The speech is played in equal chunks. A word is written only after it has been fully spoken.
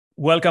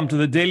Welcome to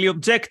the Daily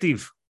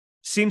Objective.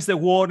 Since the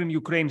war in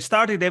Ukraine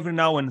started, every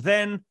now and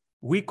then,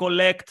 we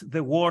collect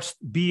the worst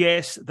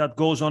BS that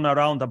goes on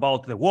around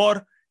about the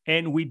war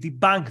and we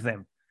debunk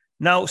them.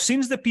 Now,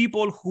 since the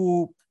people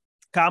who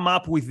come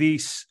up with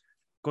these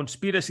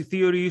conspiracy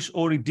theories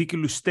or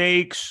ridiculous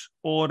takes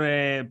or,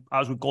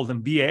 as we call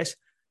them, BS,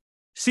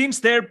 since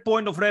their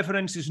point of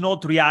reference is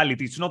not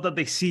reality, it's not that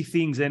they see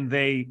things and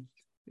they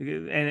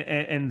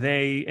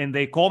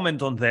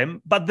comment on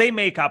them, but they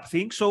make up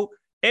things. So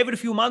every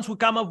few months, we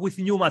come up with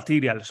new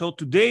material. So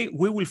today,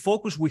 we will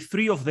focus with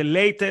three of the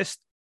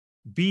latest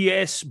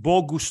BS,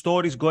 bogus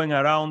stories going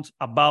around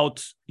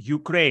about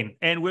Ukraine.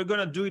 And we're going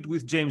to do it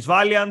with James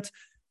Valiant.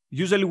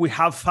 Usually, we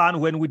have fun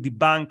when we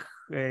debunk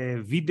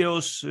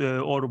videos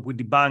or we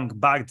debunk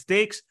bad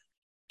takes.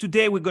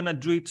 Today, we're going to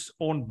do it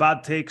on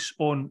bad takes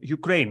on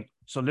Ukraine.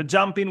 So let's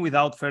jump in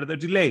without further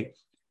delay.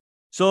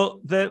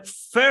 So the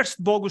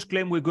first bogus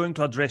claim we're going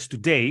to address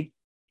today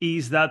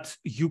is that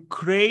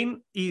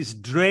Ukraine is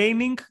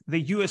draining the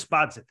US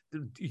budget.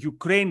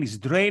 Ukraine is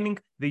draining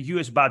the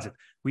US budget.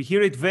 We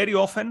hear it very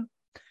often.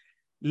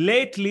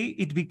 Lately,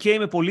 it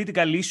became a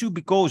political issue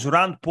because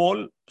Rand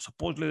Paul,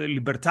 supposedly the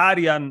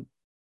libertarian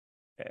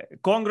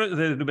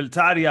the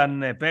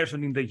libertarian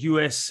person in the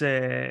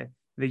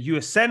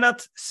US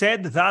Senate,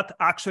 said that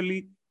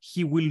actually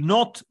he will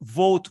not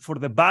vote for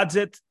the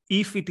budget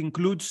if it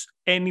includes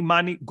any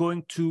money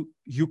going to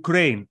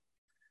Ukraine.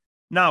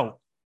 Now,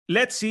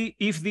 let's see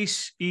if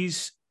this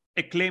is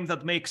a claim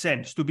that makes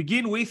sense. To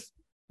begin with,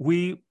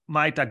 we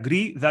might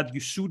agree that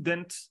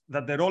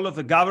that the role of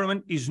the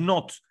government is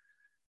not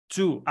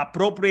to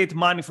appropriate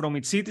money from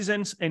its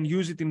citizens and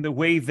use it in the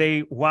way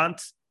they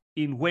want,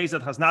 in ways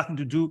that has nothing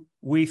to do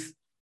with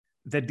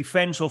the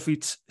defense of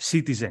its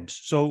citizens.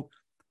 So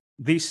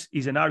this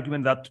is an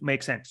argument that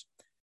makes sense.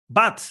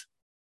 But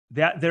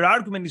their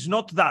argument is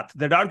not that.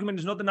 Their argument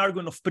is not an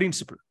argument of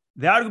principle.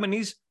 The argument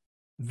is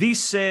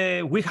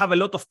we have a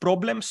lot of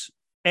problems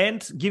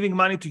and giving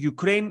money to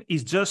Ukraine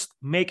is just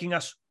making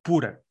us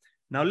poorer.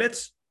 Now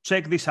let's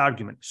check this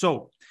argument.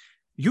 So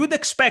you'd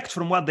expect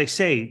from what they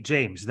say,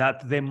 James,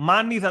 that the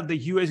money that the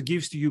US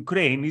gives to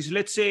Ukraine is,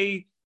 let's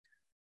say,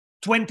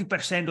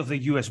 20% of the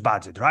US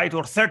budget, right?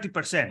 Or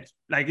 30%.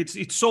 Like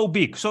it's so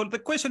big. So the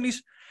question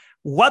is,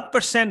 what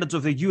percentage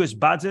of the US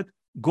budget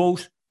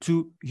goes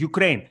to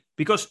Ukraine?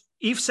 Because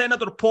if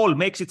Senator Paul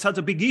makes it such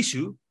a big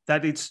issue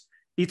that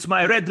it's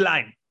my red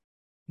line,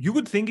 you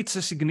would think it's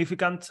a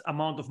significant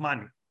amount of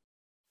money.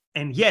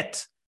 And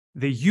yet,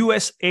 the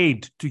US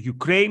aid to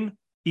Ukraine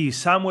is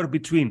somewhere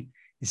between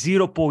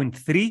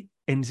 0.3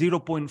 and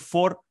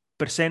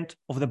 0.4%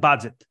 of the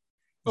budget.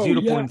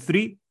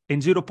 0.3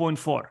 and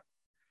 0.4.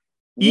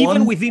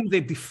 Even within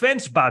the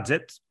defense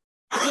budget,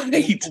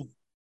 right,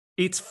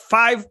 it's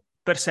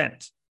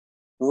 5%.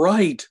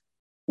 Right.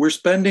 We're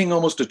spending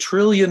almost $1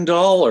 trillion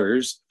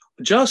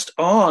just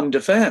on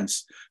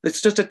defense.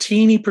 It's just a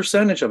teeny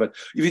percentage of it.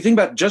 If you think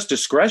about just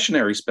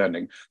discretionary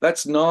spending,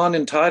 that's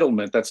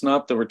non-entitlement. That's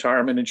not the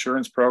retirement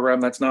insurance program.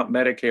 That's not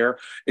Medicare.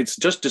 It's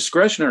just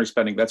discretionary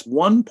spending. That's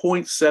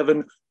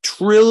 $1.7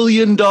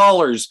 trillion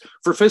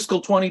for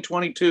fiscal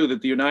 2022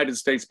 that the United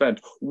States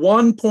spent.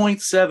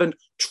 $1.7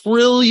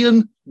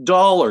 trillion.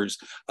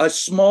 A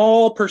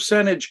small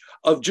percentage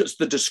of just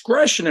the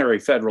discretionary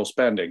federal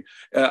spending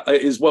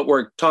is what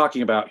we're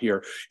talking about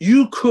here.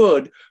 You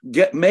could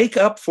make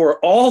up for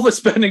all the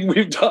spending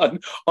we've done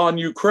on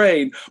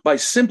Ukraine by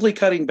simply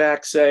cutting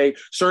back, say,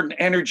 certain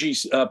energy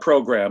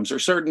programs or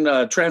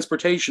certain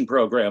transportation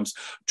programs.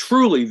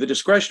 Truly, the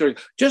discretionary,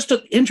 just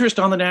interest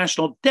on the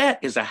national debt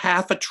is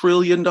 $500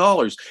 billion.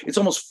 It's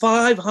almost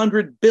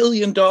 $500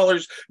 billion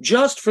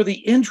just for the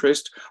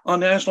interest on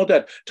national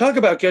debt. Talk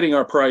about getting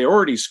our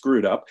priorities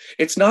screwed up.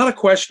 It's not a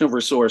question of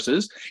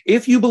resources.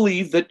 If you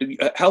believe that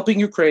helping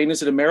Ukraine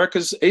is in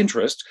America's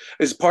interest,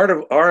 is part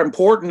of our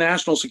important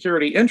national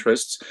security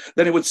interests,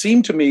 then it would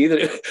seem to me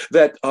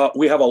that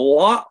we have a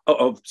lot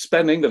of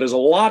spending that is a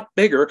lot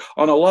bigger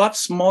on a lot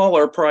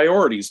smaller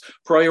priorities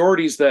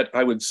that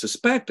I would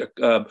suspect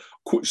a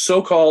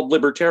so-called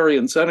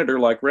libertarian senator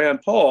like Rand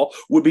Paul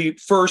would be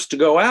first to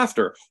go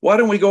after. Why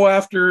don't we go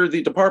after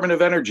the Department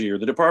of Energy or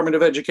the Department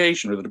of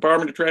Education or the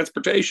Department of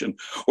Transportation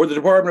or the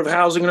Department of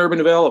Housing and Urban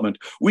Development?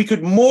 We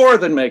could more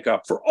than make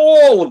up for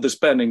all of the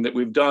spending that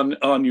we've done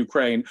on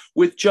Ukraine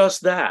with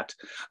just that.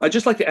 I'd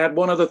just like to add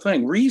one other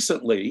thing.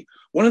 Recently,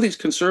 one of these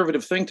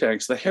conservative think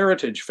tanks, the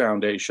Heritage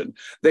Foundation,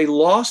 they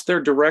lost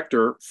their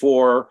director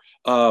for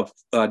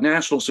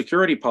national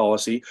security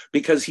policy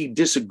because he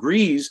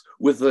disagrees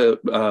with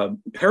the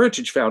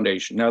Heritage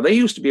Foundation. Now, they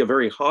used to be a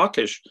very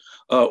hawkish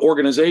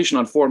organization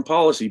on foreign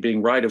policy,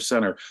 being right of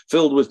center,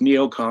 filled with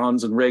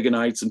neocons and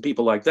Reaganites and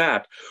people like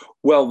that.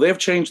 Well, they've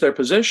changed their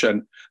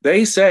position.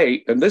 They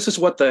say, and this is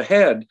what the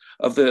head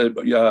of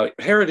the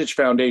Heritage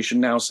Foundation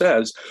now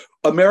says,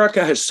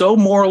 America has so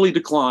morally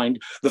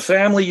declined. The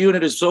family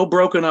unit is so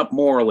broken up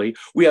morally.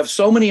 We have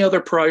so many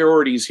other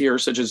priorities here,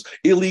 such as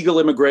illegal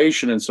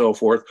immigration and so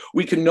forth.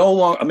 We can no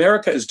longer,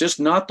 America is just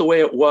not the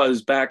way it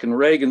was back in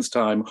Reagan's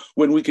time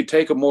when we could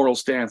take a moral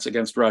stance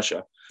against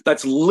Russia.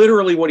 That's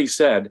literally what he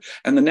said.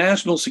 And the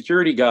national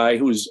security guy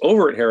who's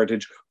over at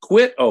Heritage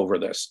quit over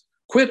this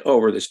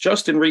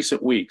just in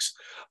recent weeks.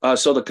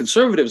 So the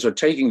conservatives are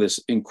taking this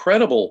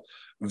incredible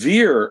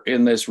veer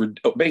in this,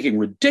 making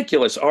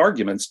ridiculous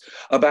arguments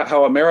about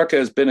how America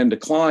has been in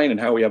decline and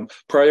how we have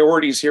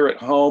priorities here at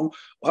home.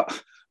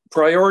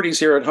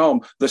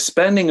 The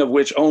spending of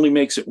which only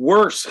makes it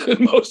worse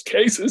in most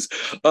cases.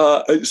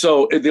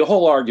 So the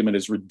whole argument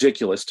is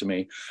ridiculous to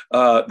me.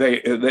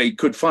 They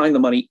could find the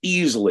money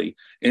easily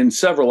in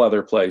several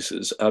other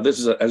places. This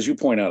is, as you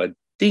point out, a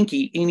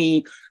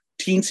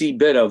teensy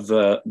bit of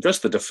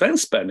just the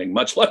defense spending,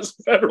 much less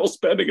federal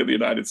spending in the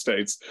United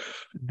States.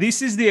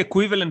 This is the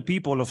equivalent,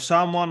 people, of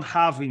someone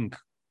having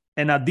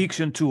an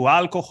addiction to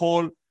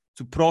alcohol,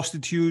 to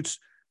prostitutes,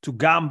 to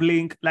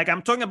gambling. Like,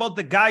 I'm talking about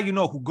the guy,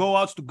 who goes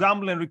out to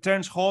gamble and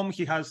returns home.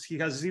 He has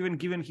even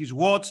given his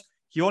watch.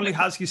 He only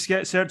has his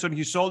shirts on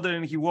his shoulder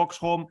and he walks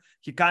home.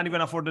 He can't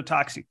even afford a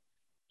taxi.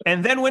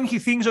 And then when he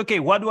thinks, okay,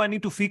 what do I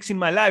need to fix in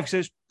my life? He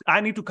says,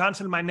 I need to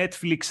cancel my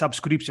Netflix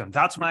subscription.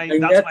 That's my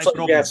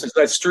problem. Yes, it's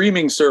that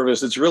streaming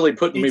service. It's really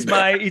putting me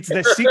back. It's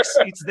the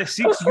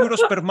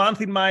 €6 per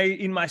month in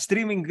my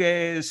streaming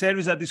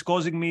service that is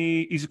causing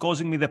me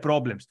the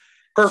problems.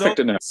 Perfect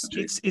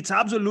analogy. It's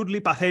absolutely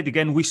pathetic.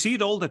 And we see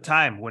it all the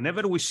time.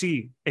 Whenever we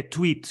see a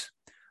tweet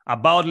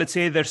about, let's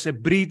say, there's a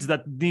bridge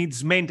that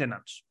needs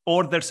maintenance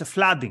or there's a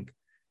flooding,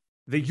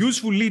 the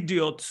useful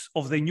idiot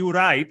of the new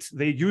right,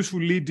 the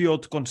useful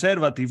idiot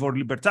conservative or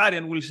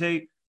libertarian will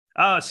say,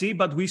 see,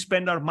 but we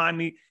spend our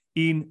money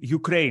in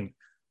Ukraine.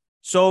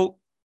 So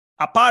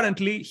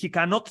apparently he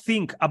cannot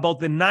think about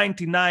the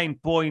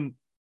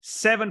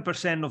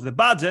 99.7% of the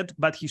budget,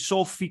 but he's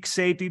so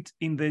fixated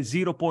in the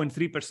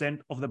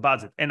 0.3% of the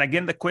budget. And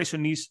again, the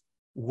question is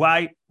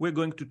why. We're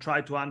going to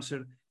try to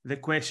answer the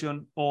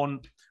question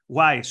on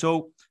why.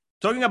 So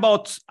talking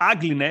about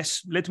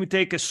ugliness, let me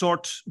take a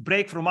short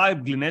break from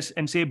ugliness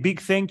and say a big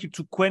thank you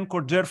to Quen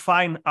Cordier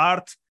Fine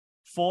Art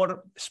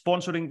for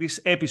sponsoring this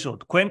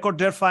episode. Quen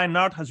Cordier Fine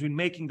Art has been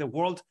making the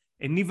world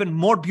an even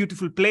more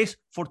beautiful place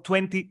for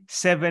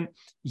 27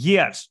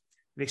 years.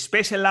 They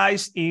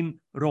specialize in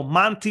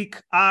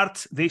romantic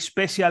art. They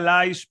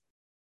specialize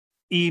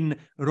in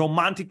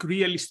romantic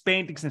realist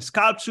paintings and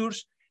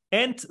sculptures.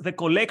 And the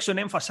collection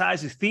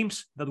emphasizes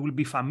themes that will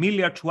be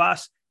familiar to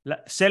us,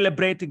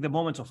 celebrating the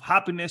moments of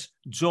happiness,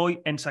 joy,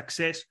 and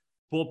success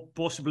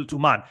possible to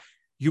man.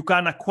 You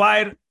can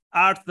acquire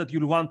art that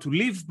you'll want to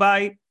live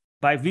by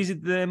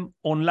visiting them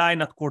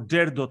online at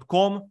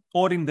cordier.com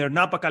or in their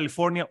Napa,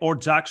 California or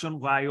Jackson,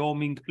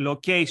 Wyoming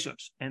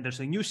locations. And there's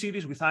a new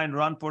series with Ayn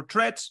Rand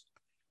portraits.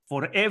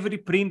 For every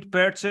print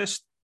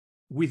purchased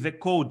with the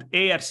code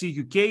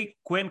ARCUK,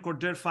 Quen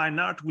Cordier Fine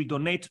Art will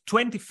donate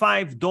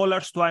 $25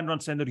 to Ayn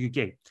Rand Center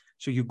UK.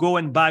 So you go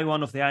and buy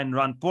one of the Ayn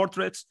Rand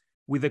portraits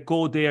with the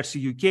code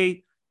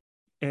ARCUK,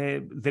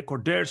 the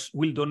Cordiers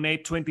will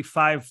donate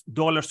 $25 to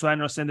Ayn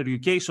Rand Center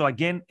UK. So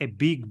again, a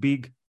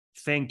big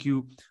thank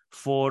you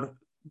for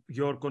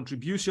your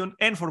contribution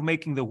and for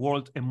making the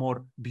world a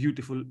more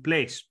beautiful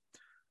place.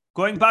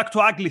 Going back to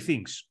ugly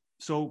things.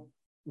 So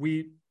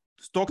we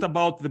talked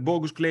about the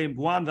bogus claim,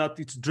 one, that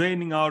it's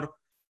draining our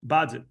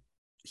budget.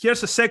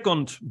 Here's a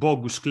second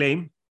bogus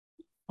claim,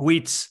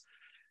 which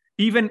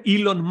even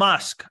Elon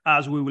Musk,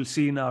 as we will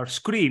see in our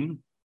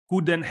screen,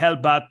 couldn't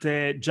help but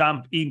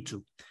jump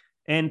into.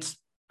 And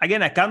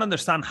again, I can't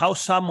understand how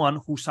someone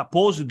who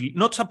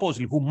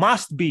who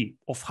must be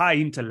of high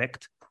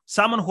intellect,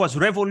 someone who has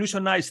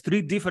revolutionized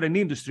 3 different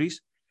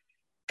industries,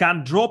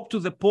 can drop to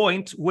the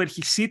point where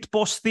he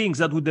shitposts things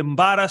that would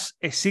embarrass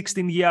a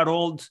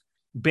 16-year-old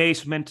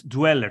basement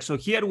dweller. So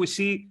here we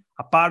see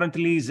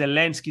apparently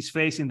Zelensky's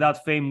face in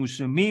that famous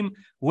meme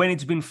when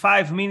it's been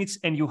 5 minutes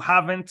and you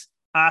haven't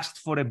asked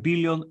for $1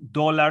 billion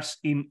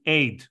in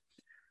aid.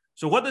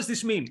 So what does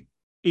this mean?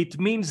 It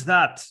means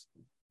that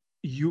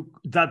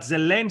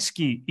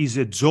Zelensky is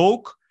a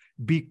joke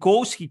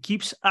because he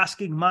keeps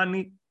asking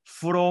money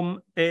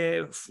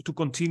to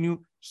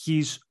continue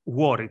his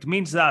war. It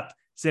means that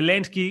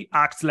Zelensky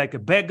acts like a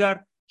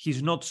beggar.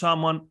 He's not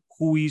someone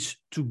who is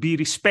to be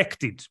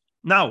respected.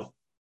 Now,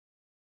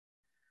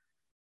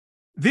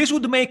 this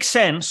would make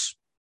sense,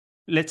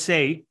 let's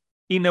say,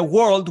 in a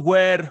world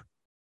where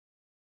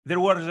there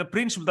was a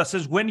principle that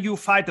says when you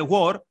fight a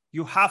war,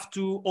 you have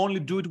to only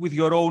do it with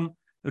your own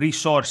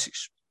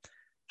resources.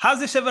 Has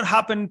this ever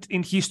happened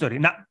in history?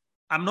 Now,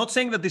 I'm not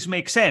saying that this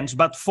makes sense,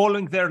 but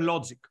following their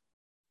logic.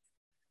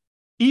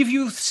 If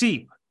you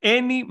see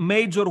any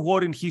major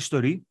war in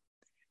history,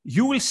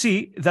 you will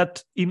see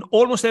that in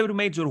almost every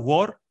major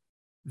war,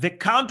 the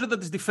country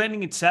that is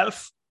defending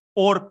itself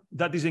or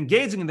that is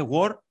engaging in the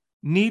war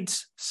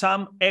needs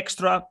some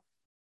extra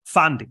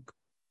funding.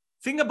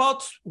 Think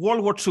about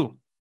World War II.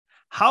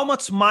 How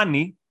much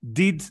money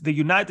did the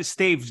United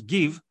States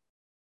give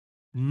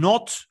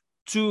not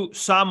to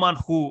someone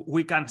who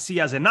we can see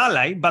as an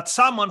ally, but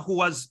someone who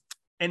was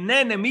an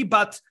enemy,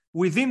 but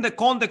within the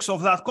context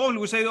of that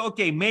conflict, we say,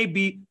 okay,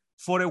 maybe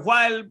for a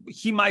while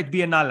he might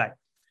be an ally.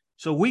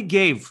 So we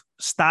gave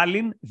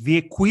Stalin the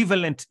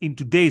equivalent in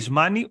today's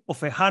money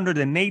of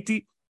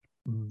 180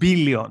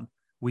 billion.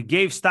 We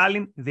gave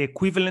Stalin the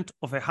equivalent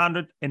of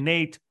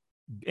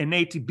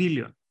 180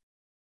 billion.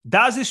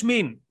 Does this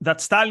mean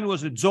that Stalin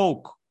was a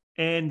joke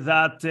and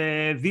that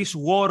this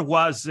war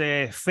was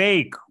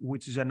fake,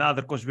 which is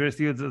another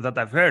conspiracy theory that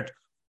I've heard,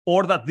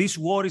 or that this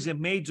war is a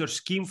major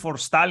scheme for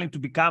Stalin to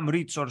become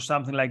rich or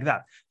something like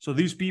that? So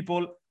these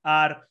people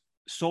are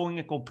showing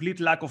a complete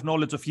lack of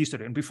knowledge of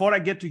history. And before I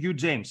get to you,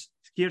 James,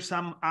 here's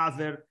some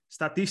other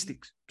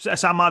statistics,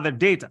 some other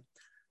data.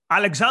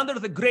 Alexander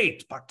the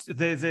Great,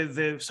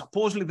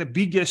 supposedly the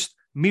biggest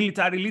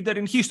military leader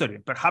in history,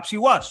 perhaps he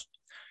was.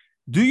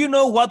 Do you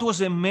know what was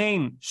the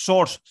main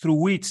source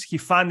through which he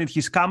funded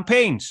his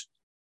campaigns?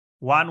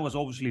 One was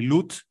obviously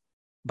loot,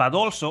 but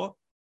also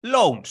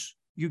loans.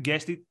 You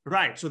guessed it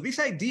right. So this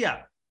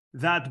idea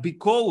that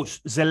because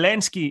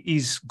Zelensky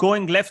is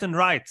going left and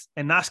right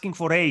and asking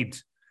for aid,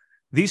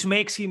 this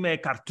makes him a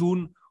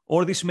cartoon,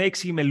 or this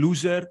makes him a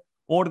loser,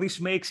 or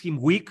this makes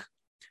him weak,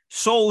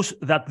 shows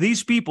that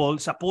these people,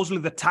 supposedly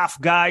the tough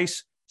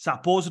guys,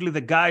 supposedly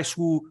the guys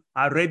who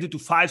are ready to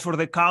fight for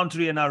the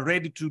country and are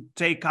ready to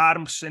take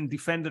arms and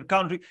defend their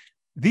country,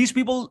 these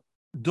people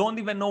don't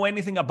even know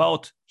anything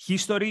about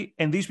history,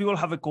 and these people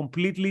have a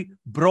completely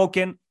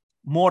broken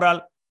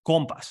moral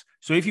compass.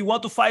 So if you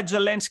want to fight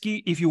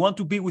Zelensky, if you want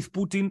to be with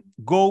Putin,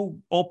 go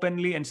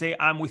openly and say,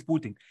 I'm with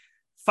Putin.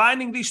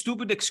 Finding these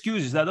stupid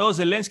excuses that, oh,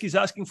 Zelensky is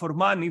asking for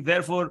money,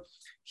 therefore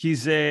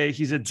he's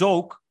a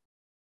joke,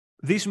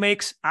 this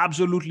makes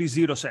absolutely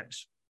zero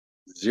sense.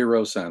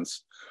 0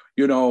 cents.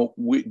 You know,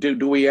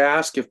 do we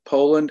ask if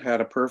Poland had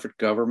a perfect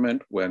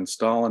government when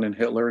Stalin and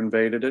Hitler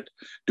invaded it?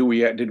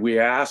 Did we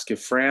ask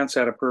if France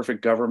had a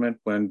perfect government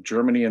when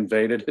Germany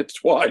invaded it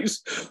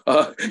twice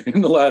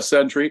in the last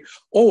century?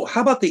 Oh,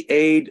 how about the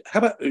aid? How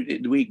about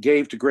we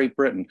gave to Great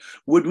Britain?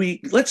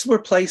 Let's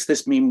replace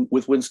this meme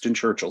with Winston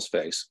Churchill's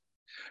face.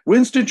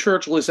 Winston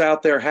Churchill is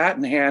out there hat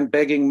in hand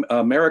begging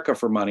America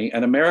for money,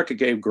 and America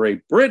gave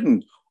Great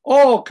Britain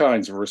all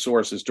kinds of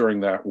resources during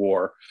that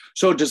war.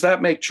 So does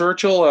that make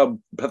Churchill a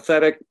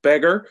pathetic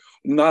beggar,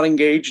 not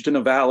engaged in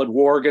a valid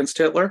war against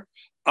Hitler?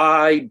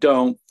 I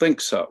don't think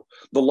so.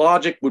 The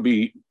logic would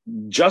be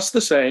just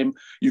the same.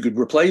 You could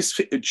replace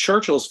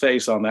Churchill's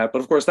face on that, but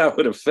of course that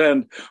would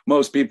offend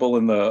most people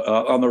in the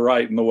on the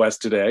right in the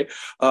West today.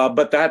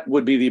 But that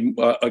would be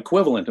the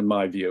equivalent, in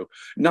my view.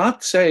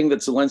 Not saying that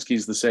Zelensky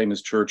is the same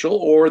as Churchill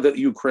or that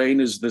Ukraine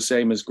is the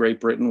same as Great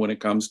Britain when it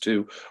comes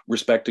to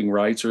respecting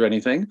rights or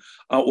anything.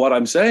 What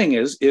I'm saying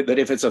is that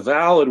if it's a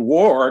valid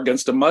war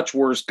against a much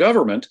worse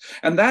government,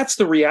 and that's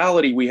the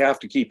reality we have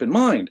to keep in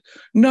mind.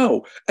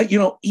 No,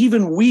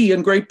 even we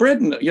in Great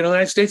Britain, the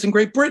United States and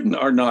Great Britain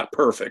are not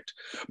perfect.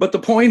 But the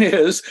point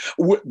is,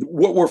 what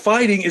we're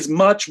fighting is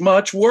much,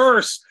 much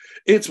worse.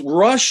 It's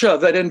Russia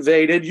that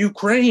invaded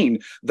Ukraine.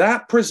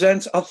 That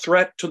presents a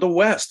threat to the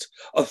West,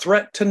 a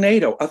threat to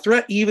NATO, a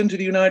threat even to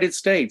the United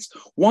States.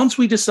 Once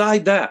we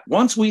decide that,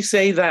 once we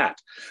say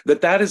that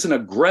is an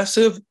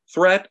aggressive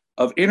threat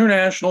of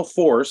international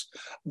force,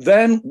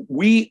 then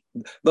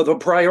the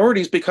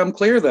priorities become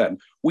clear then.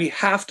 We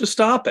have to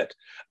stop it.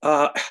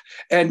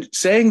 And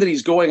saying that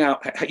he's going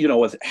out,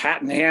 with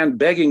hat in hand,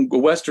 begging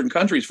Western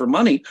countries for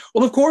money,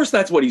 well, of course,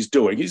 that's what he's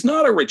doing. He's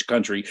not a rich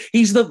country.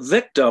 He's the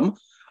victim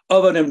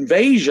of an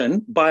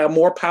invasion by a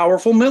more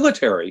powerful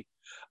military.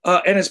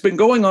 And it's been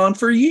going on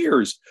for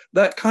years.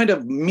 That kind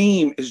of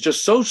meme is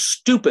just so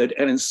stupid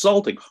and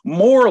insulting,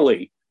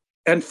 morally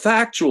and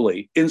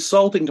factually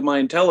insulting to my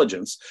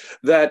intelligence,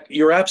 that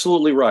you're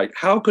absolutely right.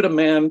 How could a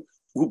man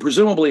who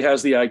presumably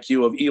has the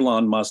IQ of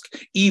Elon Musk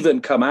even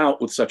come out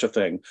with such a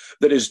thing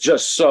that is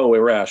just so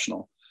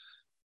irrational?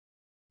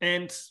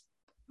 And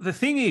the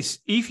thing is,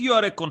 if you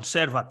are a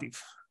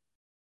conservative,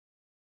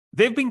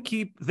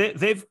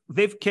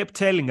 they've kept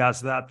telling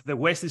us that the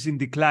West is in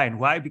decline.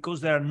 Why?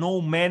 Because there are no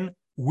men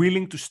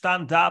willing to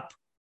stand up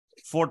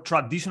for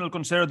traditional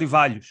conservative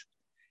values.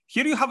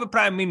 Here you have a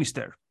prime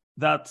minister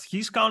that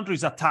his country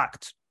is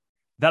attacked,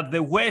 that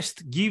the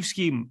West gives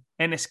him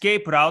an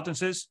escape route and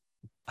says,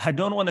 I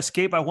don't want to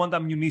escape, I want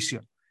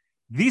ammunition.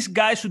 This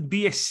guy should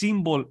be a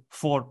symbol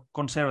for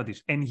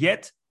conservatives, and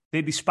yet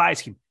they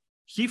despise him.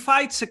 He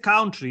fights a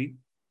country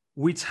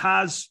which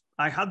has,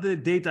 I had the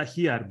data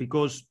here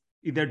because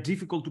they're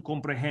difficult to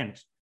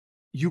comprehend.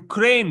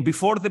 Ukraine,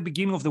 before the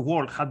beginning of the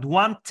war, had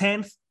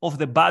 1/10 of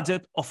the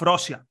budget of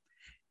Russia,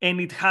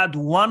 and it had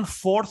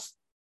 1/4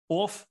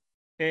 of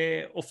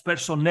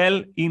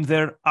personnel in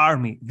their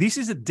army. This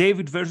is a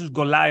David versus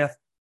Goliath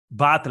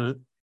battle.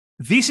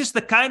 This is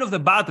the kind of the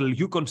battle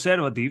you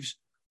conservatives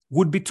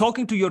would be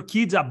talking to your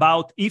kids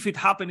about if it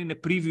happened in a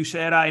previous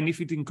era and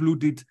if it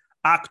included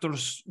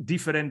actors,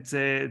 different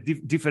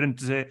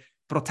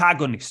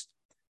protagonists.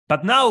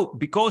 But now,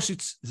 because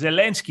it's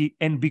Zelensky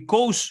and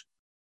because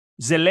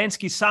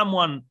Zelensky is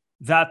someone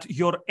that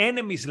your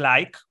enemies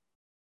like,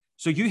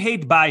 So you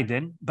hate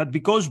Biden, but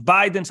because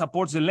Biden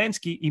supports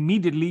Zelensky,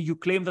 immediately you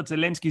claim that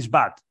Zelensky is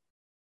bad.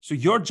 So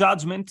your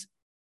judgment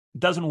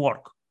doesn't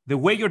work. The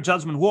way your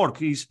judgment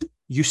works is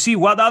you see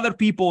how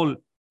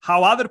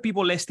other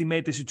people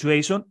estimate the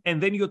situation,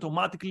 and then you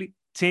automatically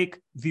take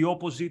the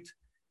opposite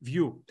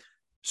view.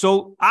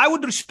 So I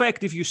would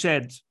respect if you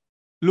said,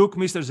 look,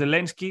 Mr.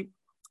 Zelensky,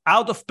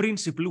 out of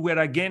principle,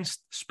 we're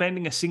against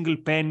spending a single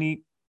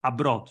penny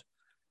abroad.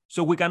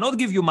 So we cannot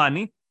give you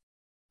money,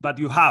 but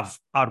you have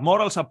our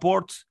moral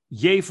support,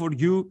 yay for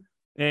you,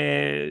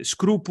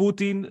 screw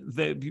Putin,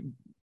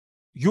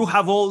 you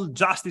have all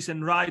justice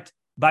and right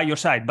by your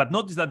side. But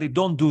notice that they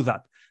don't do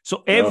that.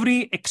 So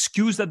every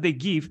excuse that they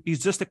give is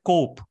just a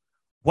cope.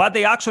 What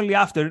they actually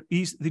after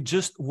is they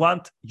just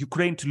want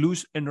Ukraine to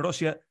lose and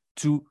Russia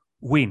to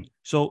win.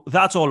 So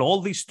that's all.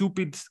 All these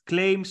stupid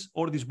claims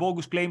or these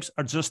bogus claims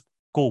are just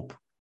cope.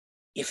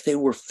 If they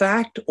were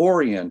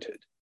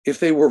fact-oriented, if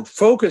they were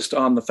focused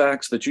on the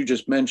facts that you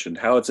just mentioned,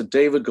 how it's a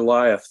David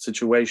Goliath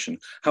situation,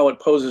 how it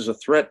poses a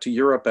threat to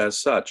Europe as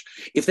such,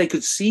 if they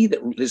could see that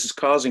this is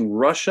causing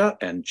Russia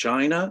and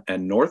China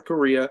and North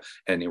Korea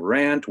and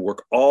Iran to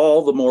work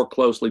all the more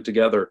closely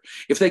together,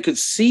 if they could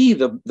see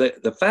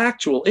the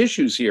factual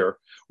issues here,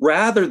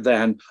 rather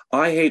than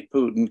I hate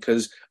Putin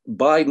because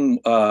Biden,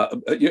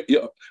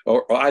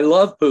 or I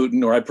love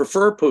Putin or I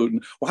prefer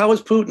Putin. Well, how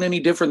is Putin any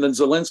different than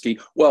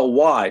Zelensky? Well,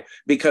 why?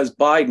 Because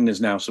Biden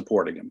is now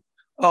supporting him.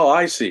 Oh,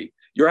 I see.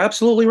 You're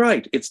absolutely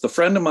right. It's the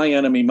friend of my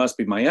enemy must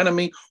be my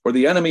enemy, or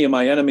the enemy of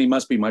my enemy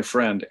must be my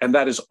friend. And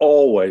that is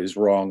always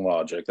wrong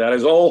logic. That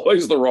is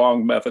always the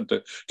wrong method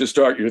to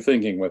start your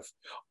thinking with.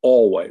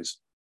 Always.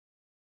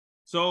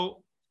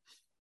 So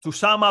to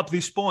sum up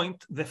this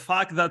point, the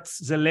fact that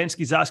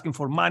Zelensky is asking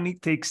for money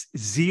takes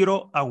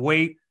zero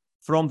away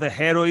from the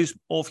heroism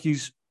of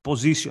his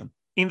position.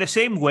 In the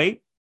same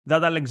way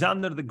that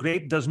Alexander the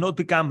Great does not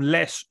become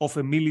less of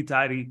a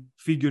military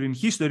figure in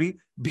history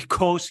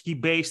because he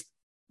based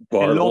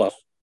a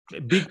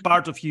big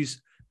part of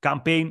his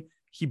campaign,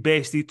 he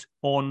based it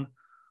on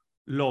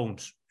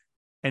loans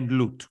and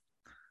loot.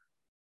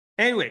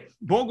 Anyway,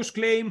 bogus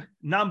claim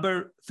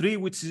number 3,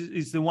 which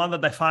is the one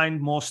that I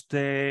find most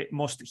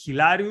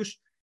hilarious,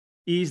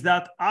 is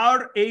that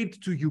our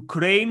aid to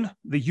Ukraine,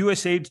 the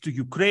US aid to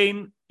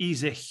Ukraine,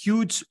 is a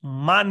huge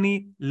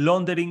money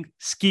laundering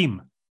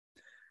scheme.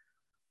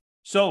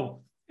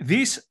 So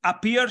this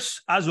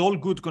appears, as all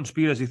good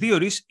conspiracy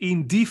theories,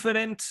 in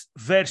different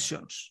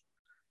versions.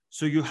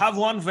 So you have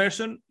one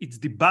version, it's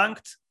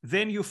debunked,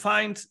 then you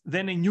find,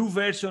 then a new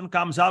version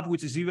comes up,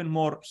 which is even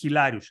more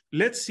hilarious.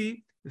 Let's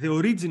see the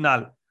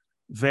original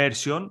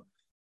version.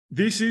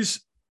 This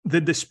is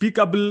the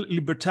Despicable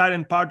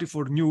Libertarian Party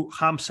for New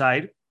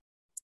Hampshire.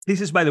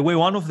 This is, by the way,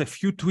 one of the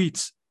few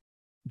tweets,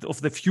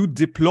 of the few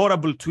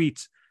deplorable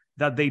tweets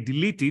that they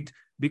deleted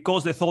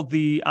because they thought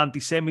the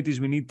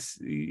anti-Semitism in it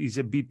is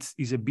a bit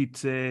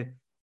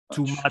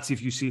too much.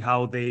 If you see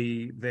how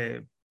the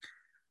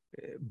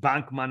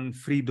Bankman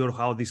Fried, or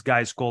how this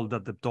guy is called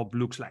at the top,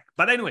 looks like.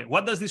 But anyway,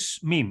 what does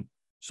this mean?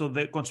 So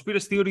the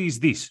conspiracy theory is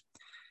this: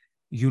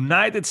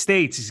 United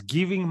States is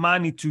giving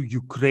money to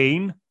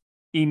Ukraine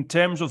in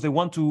terms of they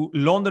want to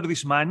launder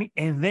this money,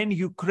 and then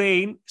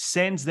Ukraine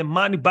sends the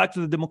money back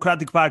to the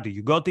Democratic Party.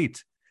 You got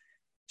it?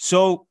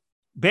 So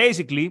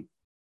basically,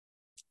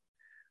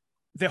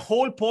 the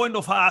whole point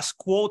of us,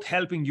 quote,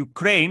 helping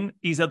Ukraine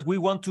is that we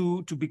want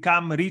to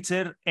become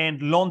richer and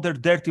launder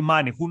dirty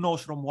money. Who knows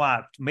from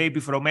what?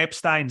 Maybe from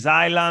Epstein's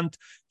Island,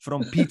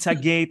 from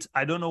Pizzagate.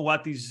 I don't know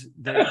what is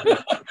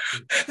the...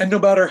 And no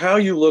matter how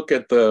you look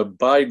at the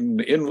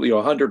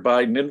Biden, Hunter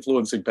Biden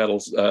influencing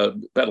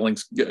peddling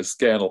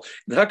scandal,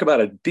 talk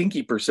about a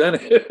dinky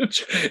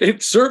percentage.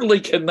 It certainly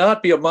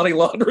cannot be a money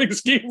laundering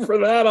scheme for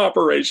that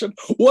operation,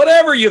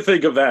 whatever you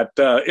think of that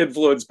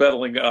influence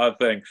peddling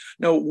thing.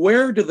 Now,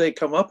 where do they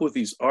come up with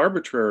these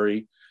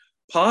arbitrary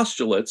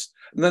postulates?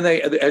 And then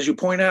they, as you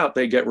point out,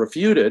 they get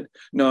refuted.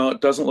 No, it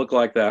doesn't look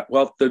like that.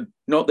 Well,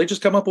 they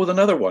just come up with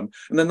another one,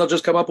 and then they'll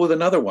just come up with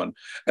another one,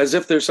 as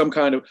if there's some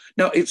kind of...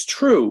 Now, it's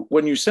true,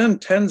 when you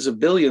send tens of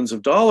billions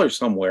of dollars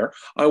somewhere,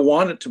 I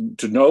want it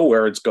to know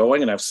where it's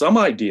going and have some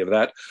idea of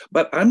that,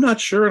 but I'm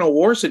not sure in a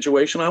war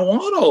situation I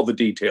want all the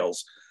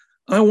details.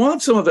 I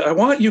want some of it. I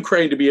want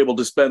Ukraine to be able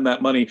to spend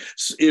that money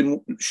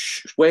in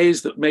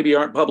ways that maybe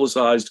aren't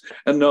publicized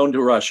and known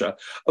to Russia.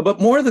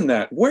 But more than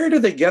that, where do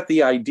they get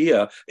the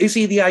idea? You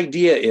see, the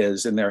idea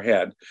is in their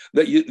head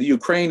that the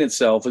Ukraine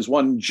itself is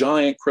one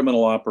giant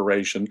criminal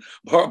operation,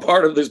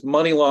 part of this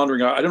money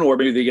laundering. I don't know where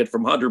maybe they get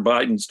from Hunter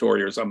Biden's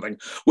story or something,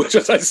 which,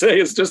 as I say,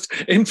 is just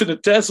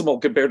infinitesimal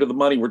compared to the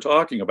money we're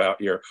talking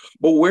about here.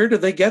 But where do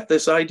they get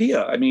this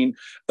idea? I mean,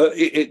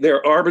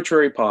 they're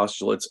arbitrary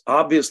postulates,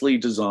 obviously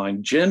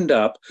designed, ginned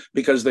up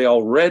because they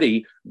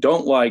already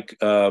don't like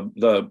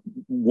the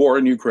war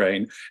in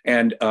Ukraine.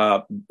 And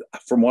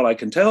from what I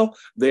can tell,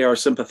 they are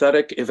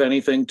sympathetic, if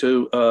anything,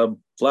 to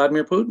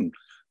Vladimir Putin.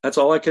 That's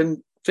all I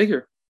can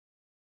figure.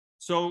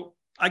 So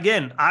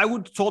again, I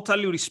would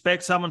totally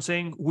respect someone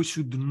saying we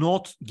should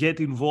not get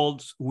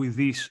involved with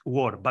this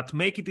war, but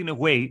make it in a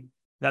way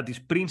that is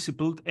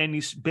principled and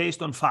is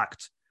based on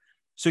facts.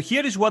 So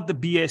here is what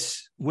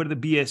where the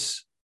BS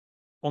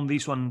on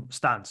this one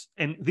stands.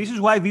 And this is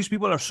why these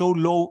people are so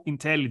low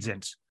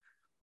intelligence.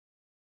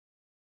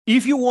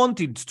 If you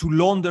wanted to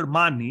launder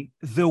money,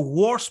 the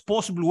worst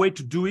possible way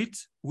to do it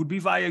would be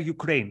via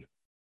Ukraine.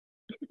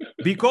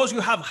 Because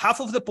you have half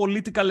of the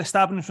political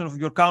establishment of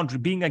your country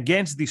being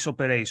against this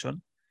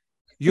operation,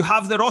 you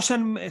have the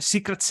Russian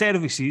secret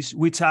services,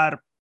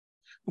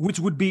 which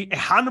would be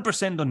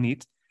 100% on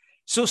it.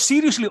 So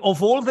seriously,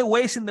 of all the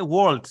ways in the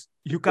world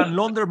you can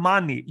launder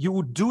money, you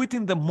would do it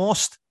in the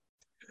most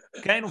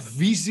kind of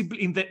visible,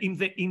 in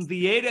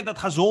the area that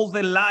has all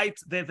the light,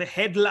 the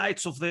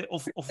headlights of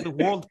the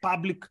world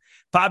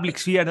public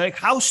sphere. Like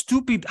how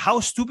stupid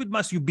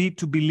must you be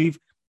to believe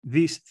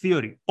this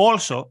theory?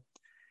 Also,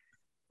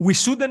 we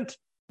shouldn't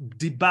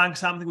debunk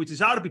something which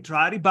is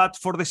arbitrary, but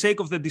for the sake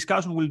of the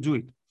discussion, we'll do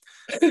it.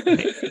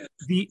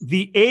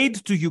 The aid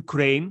to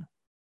Ukraine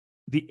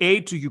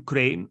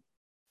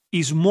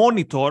is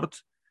monitored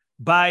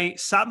by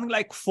something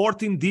like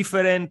 14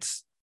 different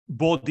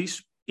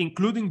bodies,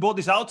 including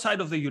bodies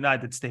outside of the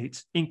United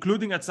States,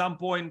 including at some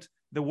point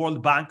the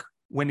World Bank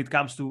when it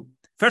comes to,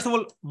 first of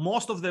all,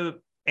 most of the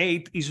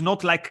aid is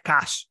not like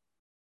cash.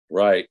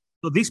 Right.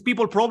 So these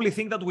people probably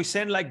think that we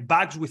send like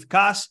bags with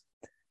cash,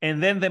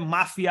 and then the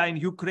mafia in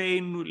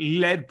Ukraine,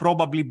 led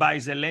probably by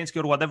Zelensky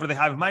or whatever they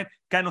have in mind,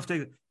 kind of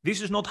take it. This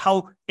is not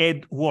how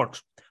aid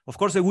works. Of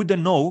course, they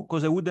wouldn't know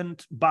because they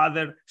wouldn't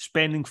bother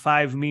spending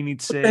 5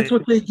 minutes. That's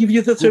what they give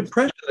you this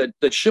impression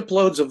that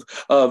shiploads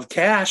of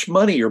cash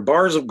money or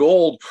bars of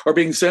gold are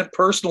being sent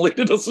personally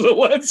to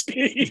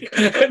Zelensky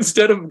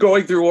instead of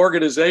going through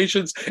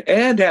organizations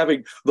and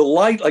having the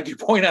light, like you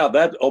point out.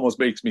 That almost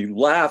makes me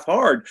laugh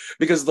hard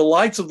because the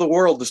lights of the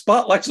world, the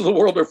spotlights of the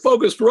world are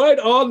focused right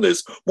on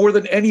this more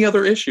than any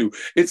other issue.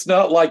 It's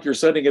not like you're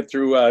sending it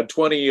through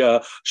 20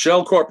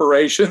 shell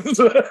corporations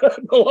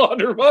to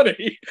launder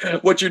money.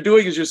 What you're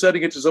doing is you're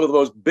sending it to some of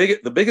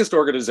the biggest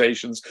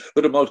organizations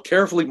that are most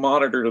carefully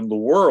monitored in the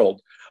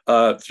world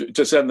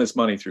to send this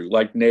money through,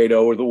 like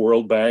NATO or the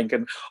World Bank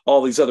and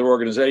all these other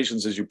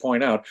organizations, as you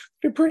point out.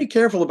 They're pretty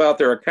careful about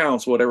their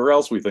accounts, whatever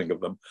else we think of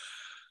them.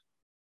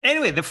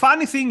 Anyway, the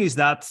funny thing is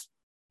that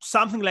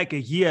something like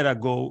a year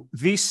ago,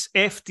 this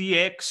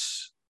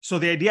FTX, so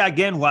the idea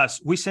again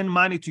was we send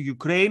money to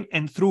Ukraine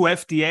and through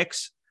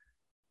FTX,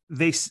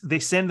 they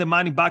send the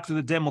money back to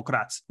the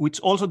Democrats, which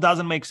also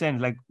doesn't make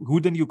sense. Like,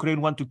 wouldn't Ukraine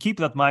want to keep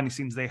that money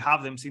since they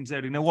have them, since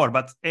they're in a war?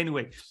 But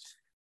anyway,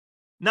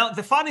 now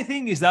the funny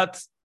thing is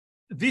that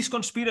this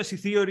conspiracy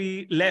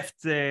theory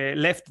left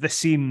the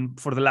scene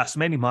for the last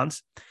many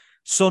months.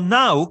 So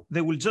now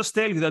they will just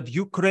tell you that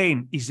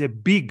Ukraine is a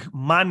big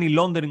money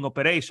laundering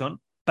operation,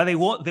 but they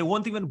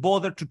won't even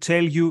bother to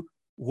tell you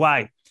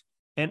why.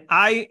 And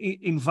I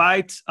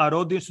invite our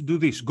audience to do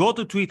this. Go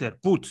to Twitter,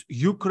 put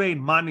Ukraine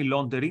money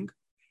laundering,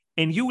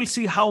 and you will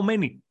see how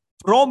many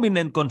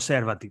prominent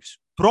conservatives,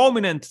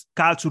 prominent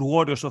culture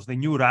warriors of the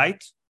new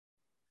right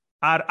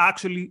are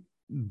actually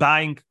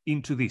buying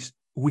into this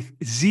with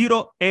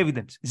zero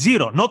evidence.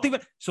 Zero. Not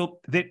even. So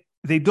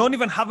they don't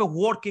even have a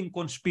working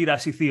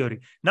conspiracy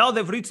theory. Now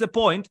they've reached the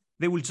point,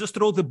 they will just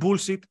throw the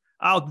bullshit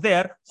out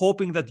there,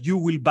 hoping that you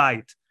will buy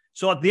it.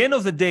 So at the end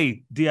of the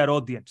day, dear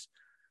audience,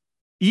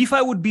 if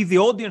I would be the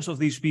audience of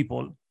these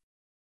people,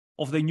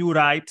 of the new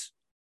right,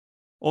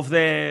 of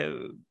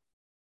the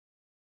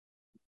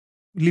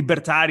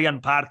Libertarian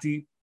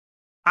Party,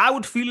 I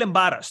would feel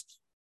embarrassed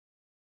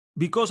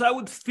because I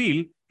would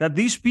feel that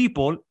these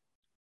people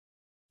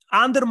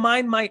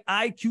undermine my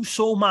IQ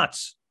so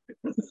much.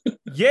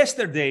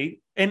 Yesterday,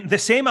 and the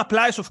same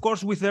applies, of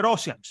course, with the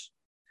Russians.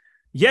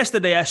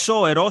 Yesterday, I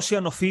saw a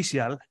Russian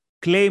official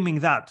claiming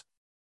that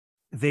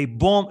they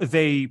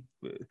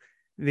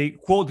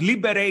quote,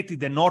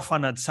 liberated an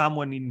orphanage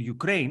somewhere in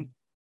Ukraine,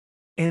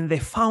 and they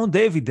found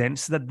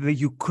evidence that the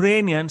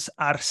Ukrainians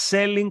are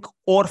selling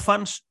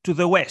orphans to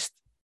the West.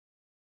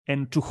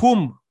 And to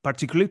whom,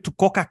 particularly? To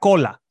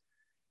Coca-Cola.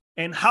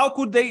 And how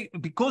could they?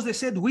 Because they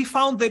said, we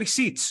found the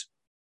receipts.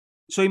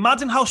 So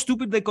imagine how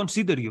stupid they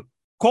consider you.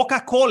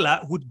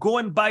 Coca-Cola would go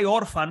and buy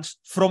orphans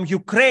from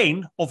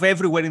Ukraine, of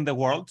everywhere in the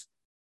world,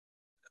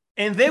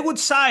 and they would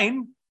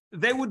send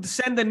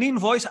an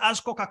invoice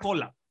as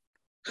Coca-Cola.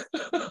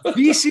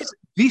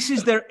 This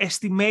is their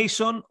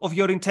estimation of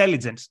your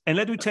intelligence. And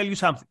let me tell you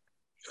something.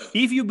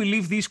 If you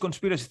believe these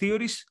conspiracy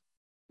theories,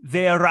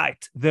 they are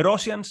right. The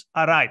Russians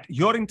are right.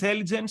 Your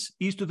intelligence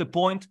is to the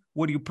point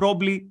where you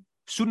probably,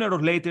 sooner or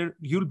later,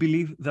 you'll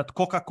believe that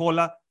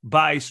Coca-Cola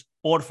buys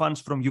orphans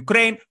from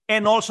Ukraine,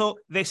 and also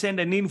they send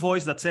an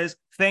invoice that says,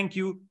 thank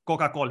you,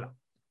 Coca-Cola.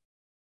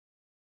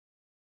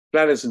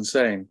 That is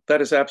insane.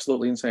 That is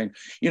absolutely insane.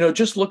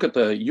 Just look at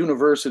the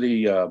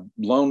university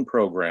loan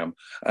program.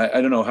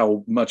 I don't know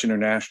how much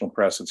international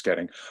press it's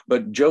getting,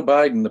 but Joe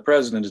Biden, the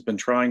president, has been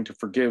trying to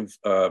forgive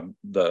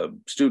the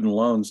student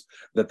loans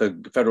that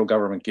the federal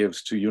government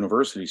gives to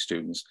university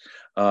students.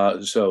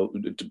 So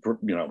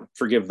to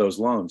forgive those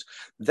loans.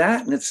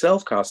 That in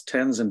itself costs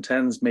tens and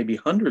tens, maybe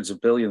hundreds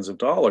of billions of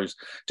dollars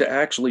to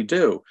actually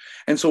do.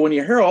 And so when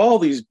you hear all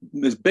this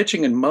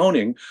bitching and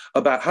moaning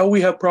about how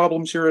we have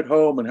problems here at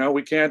home and how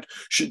we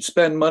should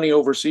spend money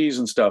overseas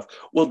and stuff,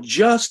 well,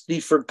 just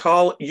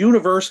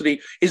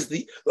university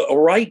is a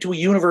right to a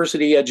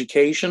university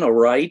education, a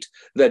right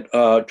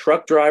that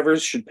truck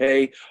drivers should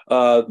pay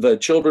the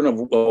children of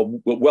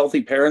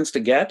wealthy parents to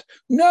get?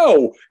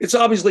 No, it's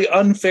obviously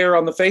unfair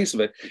on the face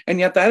of it. And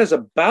yet that is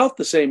about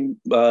the same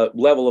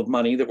level of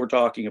money that we're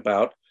talking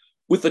about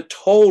with the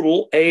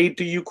total aid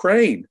to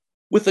Ukraine.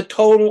 So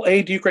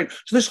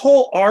this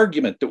whole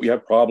argument that we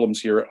have problems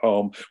here at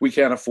home, we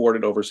can't afford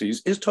it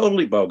overseas, is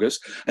totally bogus.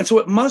 And so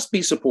it must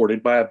be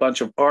supported by a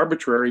bunch of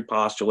arbitrary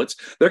postulates.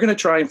 They're going to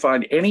try and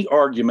find any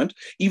argument,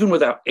 even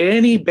without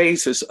any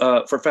basis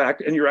for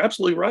fact. And you're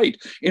absolutely right.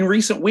 In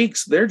recent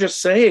weeks, they're just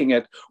saying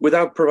it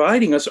without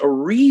providing us a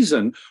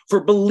reason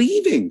for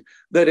believing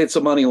that it's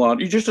a money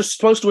laundering. You're just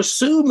supposed to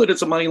assume that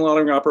it's a money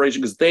laundering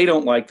operation because they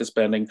don't like the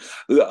spending.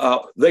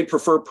 They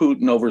prefer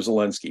Putin over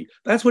Zelensky.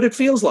 That's what it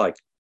feels like.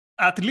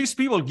 At least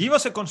people give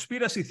us a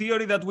conspiracy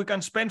theory that we can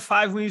spend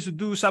 5 minutes to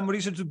do some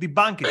research to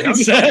debunk it.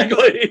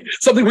 Exactly.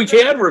 Something we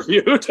can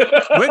refute.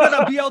 We're going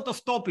to be out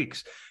of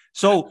topics.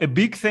 So a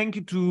big thank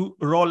you to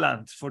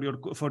Roland for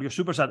your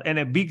super chat, and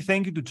a big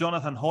thank you to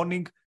Jonathan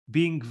Honig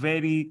being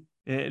very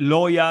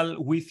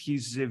loyal with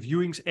his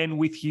viewings and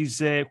with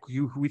his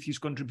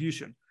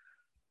contribution.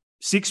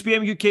 6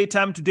 p.m. UK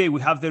time today,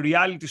 we have the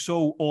reality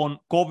show on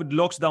COVID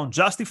lockdown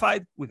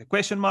justified with a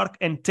question mark,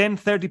 and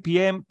 10:30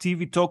 p.m.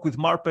 TV talk with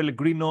Mark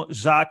Pellegrino,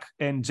 Zach,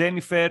 and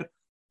Jennifer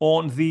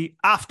on the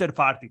after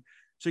party.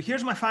 So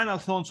here's my final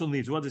thoughts on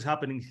this, what is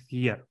happening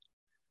here.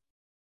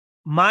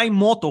 My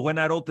motto when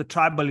I wrote the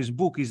Tribalist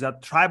book is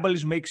that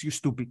tribalism makes you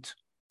stupid.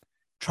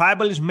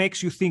 Tribalism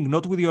makes you think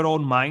not with your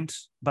own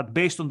minds, but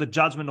based on the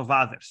judgment of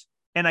others.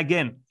 And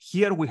again,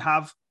 here we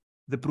have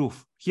the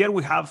proof. Here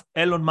we have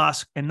Elon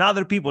Musk and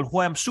other people who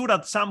I'm sure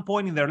at some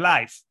point in their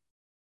life,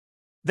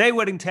 they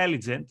were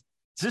intelligent,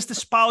 just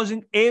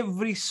espousing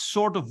every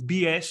sort of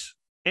BS.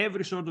 And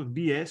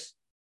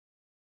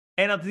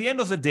at the end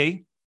of the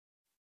day,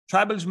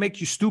 tribalism make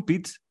you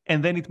stupid,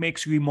 and then it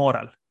makes you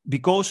immoral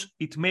because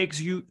it makes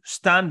you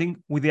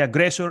standing with the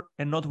aggressor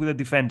and not with the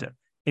defender.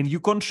 And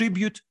you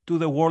contribute to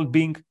the world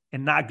being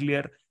an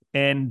uglier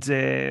and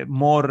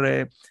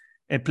more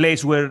a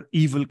place where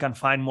evil can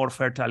find more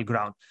fertile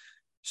ground.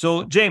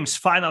 So, James,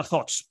 final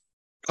thoughts.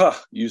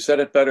 You said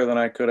it better than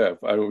I could have.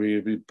 I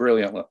would be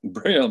brilliant,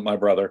 my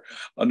brother.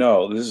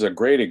 No, this is a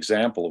great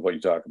example of what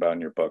you talk about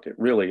in your book. It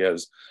really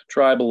is.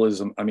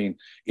 Tribalism,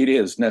 it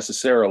is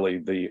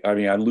necessarily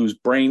I lose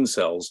brain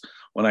cells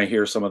when I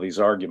hear some of these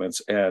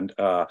arguments. And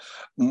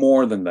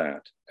more than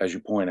that, as you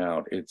point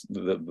out, it's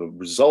the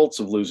results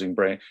of losing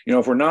brain.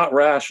 If we're not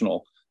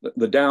rational,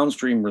 the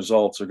downstream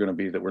results are going to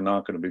be that we're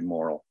not going to be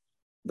moral.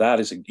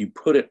 That is, you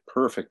put it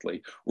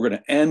perfectly. We're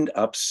going to end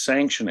up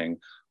sanctioning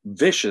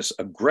vicious,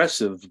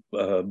 aggressive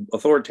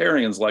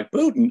authoritarians like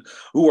Putin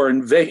who are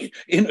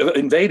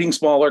invading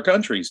smaller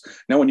countries.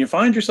 Now, when you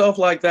find yourself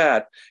like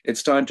that,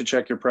 it's time to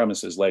check your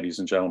premises, ladies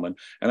and gentlemen.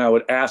 And I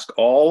would ask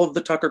all of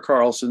the Tucker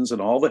Carlsons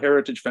and all the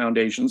Heritage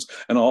Foundations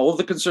and all of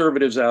the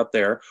conservatives out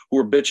there who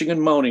are bitching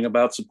and moaning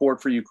about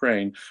support for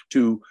Ukraine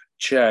to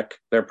check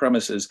their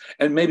premises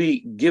and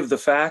maybe give the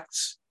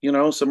facts,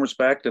 some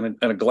respect and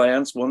a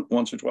glance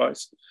once or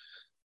twice.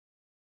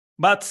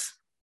 But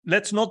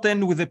let's not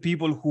end with the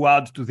people who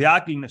add to the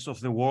ugliness of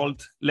the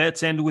world.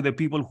 Let's end with the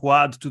people who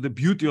add to the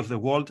beauty of the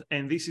world.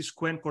 And this is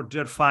Quen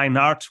Cordier Fine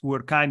Arts, who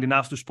were kind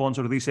enough to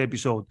sponsor this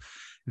episode.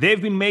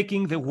 They've been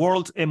making the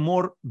world a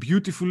more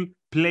beautiful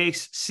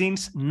place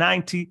since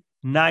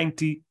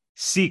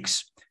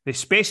 1996. They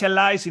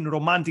specialize in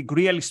romantic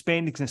realist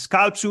paintings and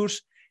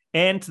sculptures,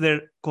 and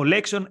their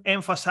collection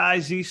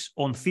emphasizes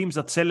on themes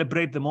that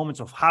celebrate the moments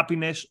of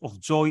happiness,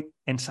 of joy,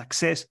 and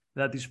success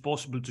that is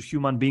possible to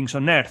human beings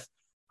on Earth.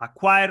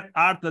 Acquire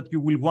art that you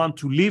will want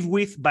to live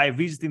with by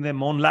visiting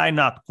them online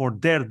at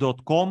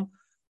cordier.com,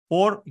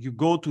 or you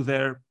go to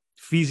their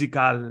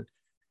physical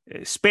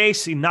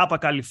space in Napa,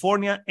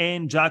 California,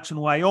 and Jackson,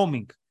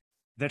 Wyoming.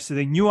 There's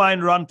the new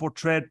Ayn Rand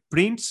portrait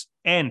prints,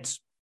 and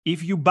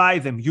if you buy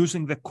them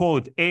using the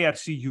code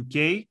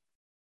ARCUK,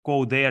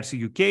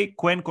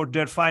 Quen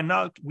Cordier Fine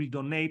Art will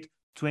donate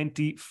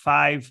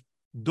 $25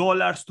 to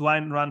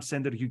Ayn Rand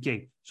Center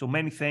UK. So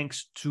many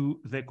thanks to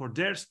the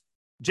Cordiers.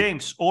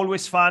 James,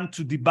 always fun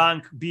to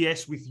debunk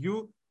BS with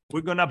you.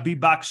 We're going to be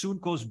back soon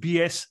because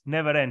BS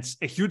never ends.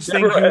 A huge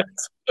thank you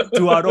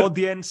to our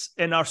audience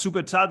and our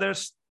super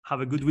chatters.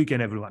 Have a good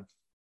weekend, everyone.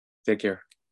 Take care.